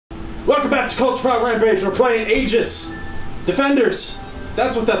Welcome back to Culture Power Rampage. We're playing Aegis. Defenders.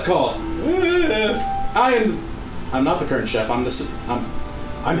 That's what that's called. I'm not the current chef. I'm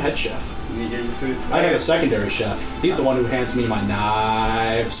head chef. I have a secondary chef. He's the one who hands me my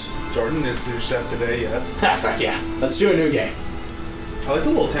knives. Jordan is the chef today, yes. Ah, fuck yeah. Let's do a new game. I like the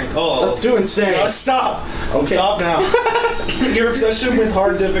little tank. Oh, let's do insane. No, stop. Okay. Stop now. Your obsession with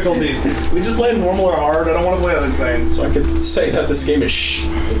hard difficulty. We just play normal or hard. I don't want to play on insane. So I could say that this game is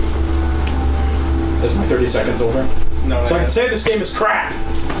Is my 30 seconds over? No, so I can say this game is crap.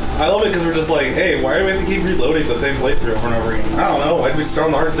 I love it because we're just like, hey, why do we have to keep reloading the same playthrough over and over again? I don't know. Why do we start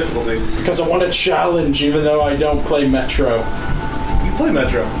on the hard difficulty? Because I want a challenge, even though I don't play Metro. You play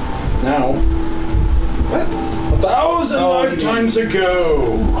Metro. Now. What? 1,000 lifetimes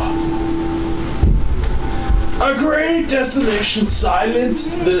ago. A great desolation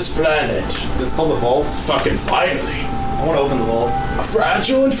silenced this planet. It's called the Vault. Fucking finally. I want to open the vault. A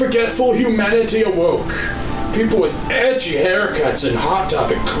fragile and forgetful humanity awoke. People with edgy haircuts and hot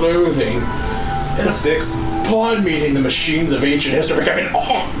topic clothing. And sticks. Upon meeting the machines of ancient history becoming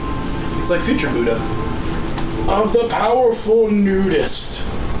He's like future Buddha. Of the powerful nudist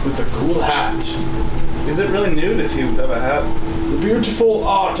with the cool hat. Is it really nude if you have a hat? The beautiful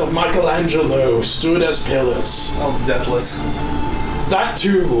art of Michelangelo stood as pillars. Oh, deathless. That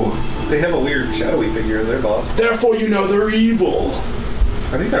too. They have a weird shadowy figure as their boss. Therefore you know they're evil.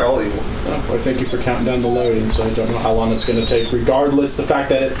 I think they're all evil. Oh, well, thank you for counting down the loading, so I don't know how long it's going to take, regardless the fact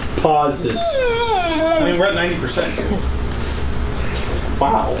that it pauses. I mean, we're at 90%.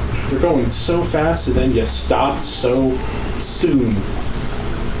 Wow. You're going so fast and then you stopped so soon.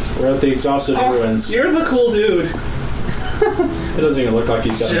 We're at the exhausted ruins. You're the cool dude. It doesn't even look like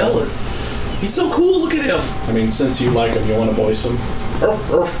he's got jealous. He's so cool, look at him. I mean, since you like him, you want to voice him. Urf,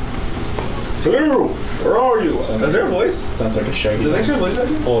 urf. Hello, where are you? Is there a voice? Sounds like a shaggy. Do they actually have a voice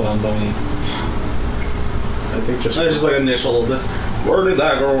acting? Hold on, let me... I think just... It's just like initial. Where did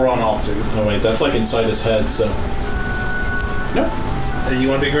that girl run off to? Oh wait, that's like inside his head, so... Nope. You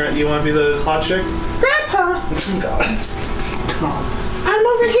want to be the hot chick? Grandpa! God. I'm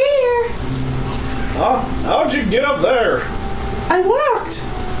over here! Oh, how'd you get up there? I walked!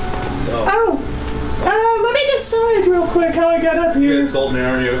 Oh. Let me decide real quick how I got up here. You're insulting me,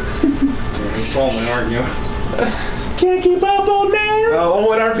 aren't you? You're insulting me, aren't you? Can't keep up, old man! Oh,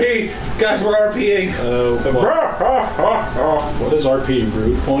 what RP? Guys, we're RPing. What is RP?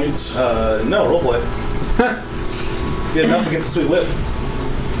 Rude points? No, roleplay. Get enough to get the sweet whip.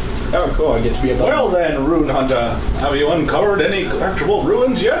 Oh, cool, I get to be a button. Well then, Rune Hunter, have you uncovered any actual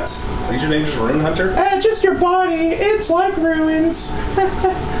ruins yet? Is your name just Rune Hunter? Just your body. It's like ruins.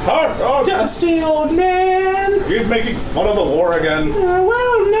 Dusty old man. You're making fun of the war again.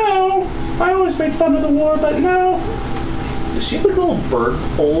 Well, no. I always made fun of the war, but no. Does she have like little bird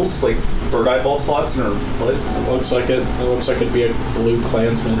holes, like bird eyeball slots in her foot? It looks like it'd be a blue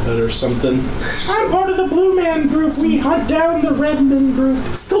Klansman hood or something. I'm part of the Blue Man group. We hunt down the Red Man group.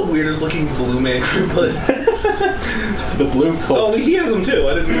 It's the weirdest looking Blue Man group, but the blue cult. Oh, he has them too.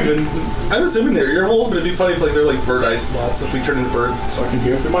 I'm assuming they're ear holes, but it'd be funny if they're like bird eye slots if we turn into birds. So I can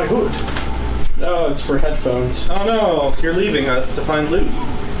hear through my hood. No, it's for headphones. Oh no, you're leaving us to find loot.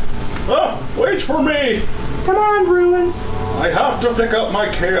 Oh, wait for me! Come on, ruins. I have to pick up my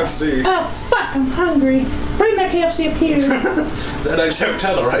KFC. Oh, fuck, I'm hungry. Bring that KFC up here. That actually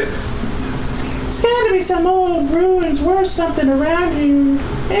tell, right? There's gotta be some old ruins worth something around here.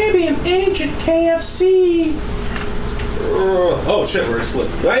 Maybe an ancient KFC. Oh shit, we're split.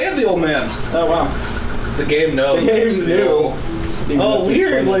 I am the old man. Oh wow. The game knows. The game knew. Oh,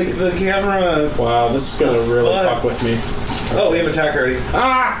 weird, like the camera. Wow, this is gonna really fuck with me. Oh, we have attack already.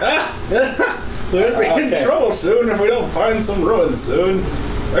 We're gonna be in trouble soon if we don't find some ruins soon.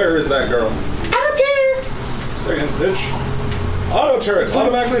 Where is that girl? I'm up here. Second bitch. Auto turret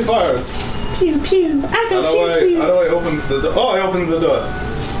automatically fires. Pew pew. I go pew pew. How do I open the door? Oh, I opens the door.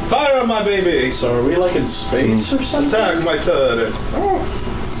 Fire, my baby. So are we like in space or something? Attack my turret.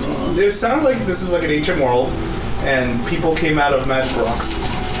 Oh. It sounds like this is like an ancient world, and people came out of magic rocks.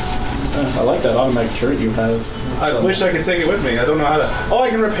 I like that automatic turret you have. I wish I could take it with me. I don't know how to. Oh, I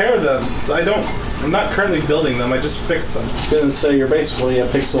can repair them. So I'm not currently building them. I just fixed them. I was gonna say you're basically a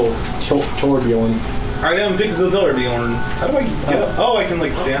pixel Torbjorn. I am Pixel Torbjorn. How do I get up? Oh, I can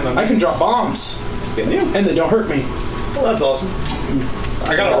like stand on. I can drop bombs. Can you? And they don't hurt me. Well, that's awesome.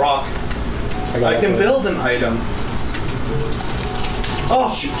 I got a rock. I can build an item.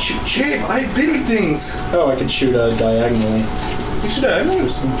 Oh, Chip, I build things. Oh, I can shoot diagonally. You should have.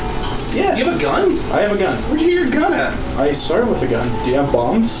 Interesting. Yeah. You have a gun? I have a gun. Where'd you get your gun at? I started with a gun. Do you have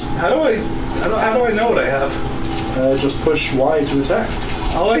bombs? How do I know what I have? Just push Y to attack.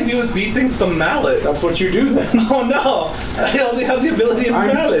 All I do is beat things with a mallet. That's what you do then. Oh no! I only have the ability of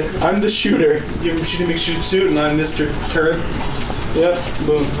mallets. I'm the shooter. You're shooting me shoot, and I'm Mr. Turret. Yep.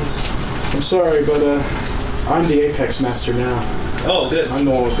 Boom. I'm sorry, but I'm the Apex Master now. Oh, good. I'm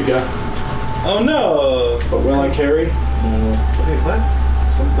the one with the gun. Oh no! But will I carry? No. Wait, what?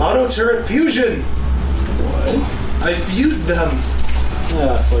 Auto turret fusion! What? I fused them!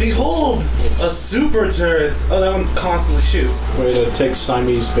 Yeah. Behold! A super turret! Oh, that one constantly shoots. Way to take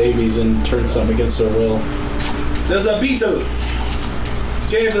Siamese babies and turn some against their will. There's a beetle!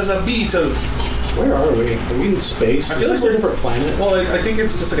 Gabe, there's a beetle! Where are we? Are we in space? I feel Is like this we're a different planet? Well, I think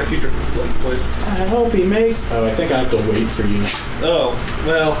it's just like a future place. I hope he makes... Oh, I think I have to wait for you. Oh,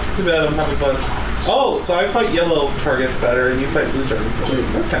 well, too bad, I'm having fun. Oh, so I fight yellow targets better, and you fight blue targets better. Wait,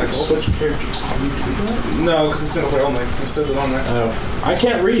 that's kind of cool. Switch characters. Can you do that? No, because it's single player only. It says it on there. Oh. I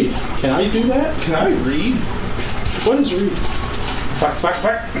can't read. Can I do that? Can I read? What is read? Fuck.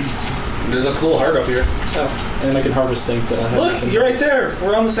 There's a cool heart up here. Oh. And I can harvest things that I have. Look, you're right there.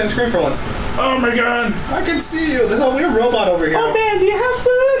 We're on the same screen for once. Oh my god. I can see you. There's a weird robot over here. Oh man, do you have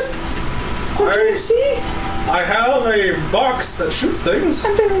food? So KFC? I have a box that shoots things.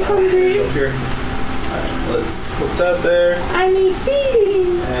 I'm very hungry. Up here. Alright, let's put that there. I need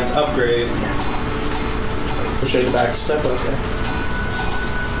feeding. And upgrade. Appreciate the back step, okay.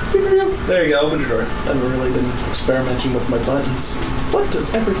 There you go, open your door. I've really been experimenting with my buttons. What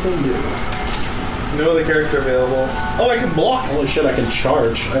does everything do? No other character available. Oh, I can block. Holy shit, I can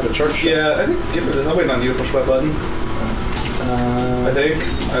charge. I have a charge shot. Yeah, I think give it this. I'm waiting on you to push my button. I think.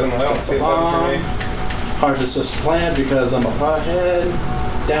 I don't know. I don't see a button for me. Hard to assist plan because I'm a pothead.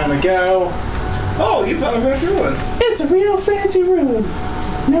 Down we go. Oh, you found a fancy one. It's a real fancy room.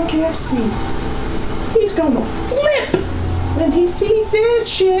 No KFC. He's gonna flip when he sees this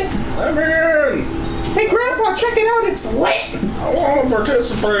shit. I'm in. Hey Grandpa, check it out. It's lit. I want to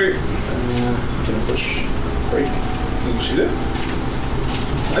participate. Can I push break? Did you shoot it?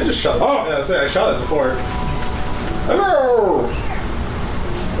 I just shot it. Oh! Yeah, that's it. I shot it before. Hello!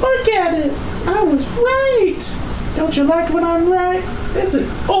 Look at it. I was right. Don't you like when I'm right? It's an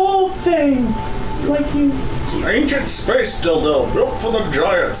old thing. It's like you. It's an ancient space dildo built for the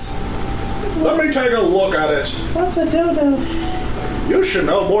giants. Let me take a look at it. What's a dildo? You should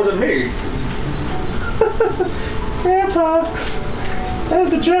know more than me. Grandpa, that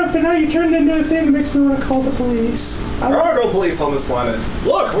was a joke, but now you turned it into a thing that makes me want to call the police. There are no police on this planet.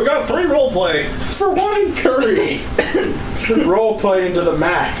 Look, we got 3 roleplay. For wine curry! Roleplay into the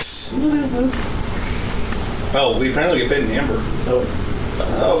max. What is this? Oh, we apparently get paid in amber. Oh.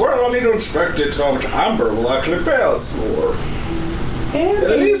 Well, I need to inspect it to know how much amber will actually pay us for. And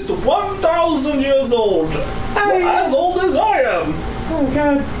At least 1,000 years old. As old as I am. Oh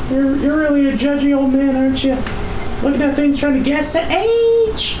God, you're really a judgy old man, aren't you? Looking at things trying to guess the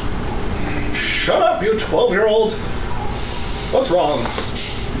age. Shut up, you 12-year-old. What's wrong?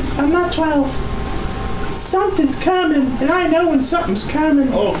 I'm not 12. Something's coming, and I know when something's coming.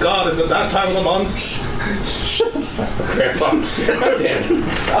 Oh God, is it that time of the month? Shut the fuck up. Grandpa. God damn it.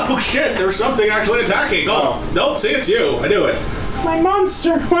 Oh shit, there's something actually attacking. Oh, nope, see, it's you. I knew it. My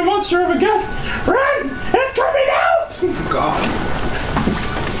monster of a gun. Run! It's coming out! God.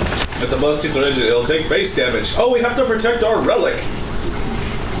 If the Busty's rigid, it'll take base damage. Oh, we have to protect our relic.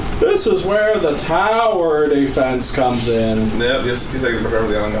 This is where the tower defense comes in. Yep, you have 60 seconds to prepare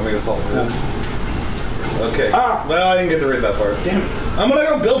for the oncoming assault. Okay. Ah! Well, I didn't get to read that part. Damn it. I'm gonna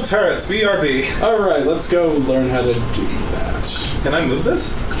go build turrets, BRB. Alright, let's go learn how to do that. Can I move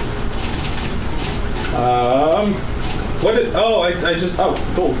this? What did... Oh, I just... Oh,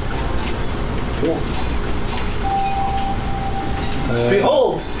 cool. Cool.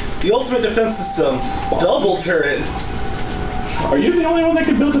 Behold! The ultimate defense system. Double turret. Are you the only one that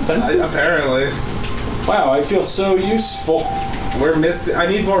can build defenses? Apparently. Wow, I feel so useful. We're missing... I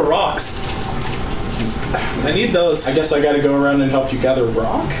need more rocks. I need those. I guess I gotta go around and help you gather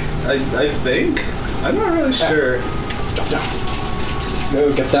rock? I think? I'm not really sure. Drop down.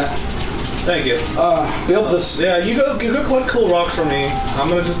 Go get that. Thank you. Build this. Yeah, you go collect cool rocks for me. I'm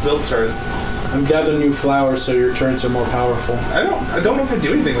gonna just build turrets. I'm gathering new flowers so your turrets are more powerful. I don't know if I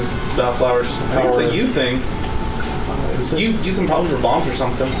do anything with flowers. I think it's a you thing. You use them probably for bombs or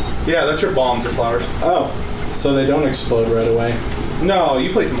something. Yeah, that's your bomb for flowers. Oh, so they don't explode right away. No,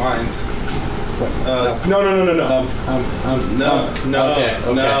 you place mines. No. No. Okay.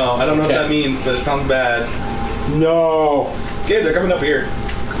 No. I don't know what that means, but it sounds bad. No. Okay, they're coming up here.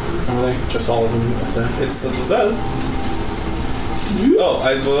 Are they? Just all of them up there? It says. Oh,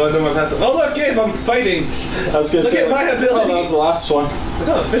 I know my passive. Oh, look, Gabe, I'm fighting. I was gonna look say. Look at my ability. Oh, that was the last one. Look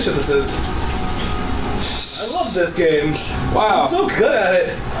how efficient this is. I love love this game. Wow. I'm so good at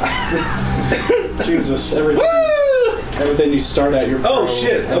it. Jesus, everything you start at, your Oh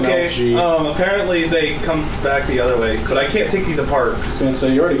shit, okay. MLG. Apparently they come back the other way, but I can't take these apart. I was gonna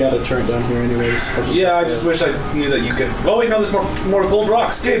say, you already got a turret down here anyways. I just wish I knew that you could... Oh wait, no, there's more gold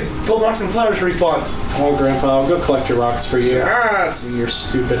rocks. Gabe, gold rocks and flowers respawn. Oh, Grandpa, I'll go collect your rocks for you. Yes! In your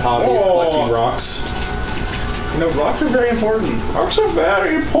stupid hobby of collecting rocks. You know, rocks are very important. Rocks are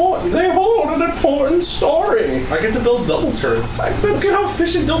very important. They hold an important story. I get to build double turrets. Look at how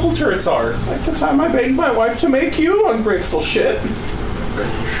efficient double turrets are. Like the time I begged my wife to make you ungrateful shit.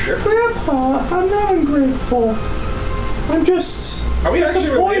 Ungrateful shit? Grandpa, I'm not ungrateful. I'm just... Are we actually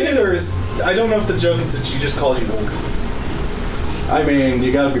related, or is... I don't know if the joke is that she just called you old. I mean,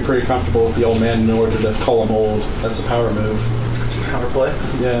 you gotta be pretty comfortable with the old man in order to call him old. That's a power move. It's a power play?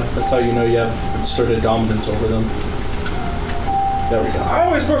 Yeah, that's how you know you have asserted dominance over them. There we go. I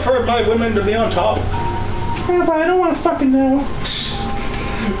always preferred my women to be on top. Grandpa, I don't want to fucking know.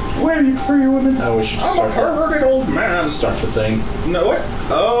 Where do you prefer your women? Oh, we should just I'm a perverted old man. Start the thing. No, what?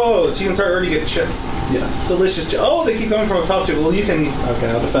 Oh, so you can start already get chips. Yeah. Delicious chips. Oh, they keep going from the top too. Well, you can... Okay,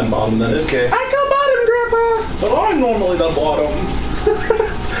 I'll defend bottom then. Okay. I go bottom, Grandpa! But I'm normally the bottom.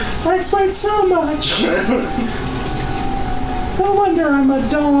 That explains so much. No wonder I'm a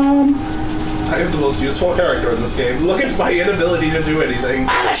dom. I am the most useful character in this game. Look at my inability to do anything.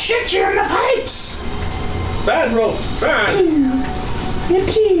 I'm a shit you in the pipes! Bad rope. Bad.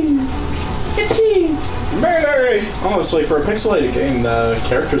 Yippee! Yippee! Melee! Honestly, for a pixelated game, the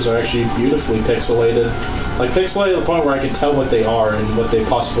characters are actually beautifully pixelated. Like, pixelated to the point where I can tell what they are and what they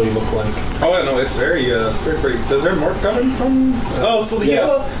possibly look like. Oh, yeah, no, it's very pretty. So is there more coming from... Oh, so the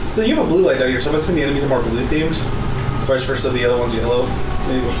yellow... So you have a blue light down here, so it must mean the enemies are more blue themed. Vice versa, the other one's yellow.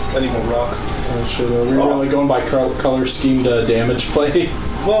 I need more rocks. Oh, shit, we're really going by color scheme to damage play.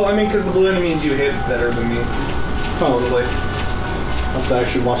 Well, I mean, because the blue enemies you hit better than me. Probably. I'll have to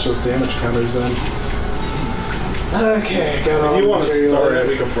actually watch those damage counters then. Okay, got If you want to start it,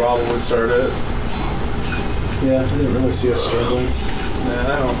 we can probably start it. Yeah, I didn't really see us struggling.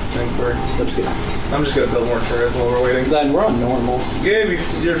 Nah, I don't think we're... Let's get... I'm just gonna build more turrets while we're waiting. Then we're on normal. Gabe,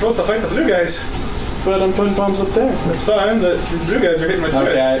 you're supposed to fight the blue guys. But I'm putting bombs up there. That's fine, the blue guys are hitting my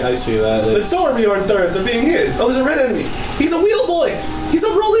turrets. Okay, I see that. The stormy on turrets are being hit. Oh, there's a red enemy. He's a wheel boy. He's a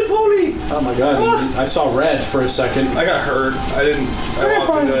roly-poly. Oh my god, I saw red for a second. I got hurt. I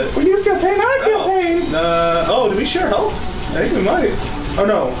walked into it. When you feel pain, I feel pain. Oh, do we share health? I think we might. Oh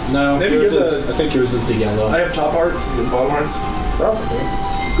no. No, maybe yours is, I think yours is the yellow. I have top hearts, you have bottom hearts. Probably.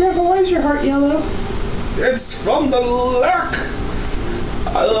 Grandpa, why is your heart yellow? It's from the lack.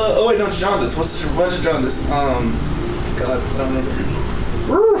 Oh wait, no, it's jaundice. What's jaundice? God, I don't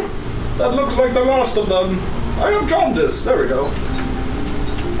remember. That looks like the last of them. I have jaundice. There we go.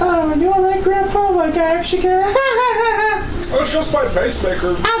 Oh, you alright, Grandpa? Like I actually care? It's just my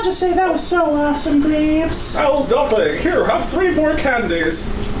pacemaker. I'll just say that was so awesome, Gramps. That was nothing. Here, have 3 more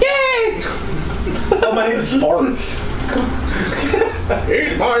candies. Yay! Oh, my name is Bart.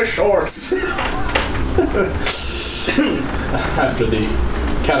 Eat my shorts. After the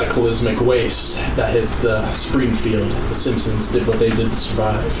cataclysmic waste that hit the Springfield, the Simpsons did what they did to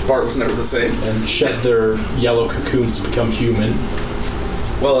survive. Bart was never the same. And shed their yellow cocoons to become human.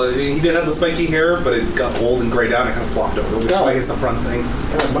 Well, he did have the spiky hair, but it got old and grayed out and it kind of flopped over, which is why he's the front thing.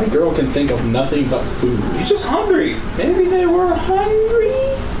 God, my girl can think of nothing but food. He's just hungry. Maybe they were hungry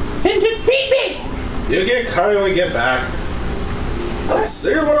and did feed me. You get carried when we get back. Let's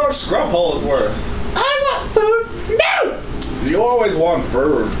see what our scrub hole is worth. I want food. No! You always want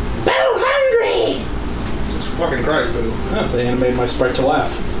food. Boo hungry! Jesus fucking Christ, Boo. Oh, they animated my sprite to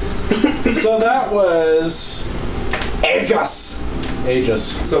laugh. So that was Aegis.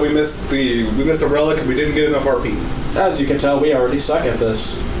 So we missed a relic and we didn't get enough RP. As you can tell, we already suck at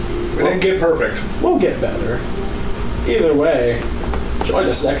this. We didn't get perfect. We'll get better. Either way, join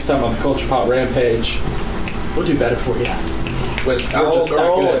us next time on the Culture Pot Rampage. We'll do better for you. With Owl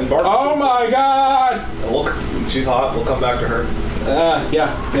Girl and Bart. Oh my god! Look, she's hot. We'll come back to her.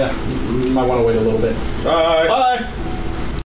 Yeah. Might want to wait a little bit. Bye. Bye.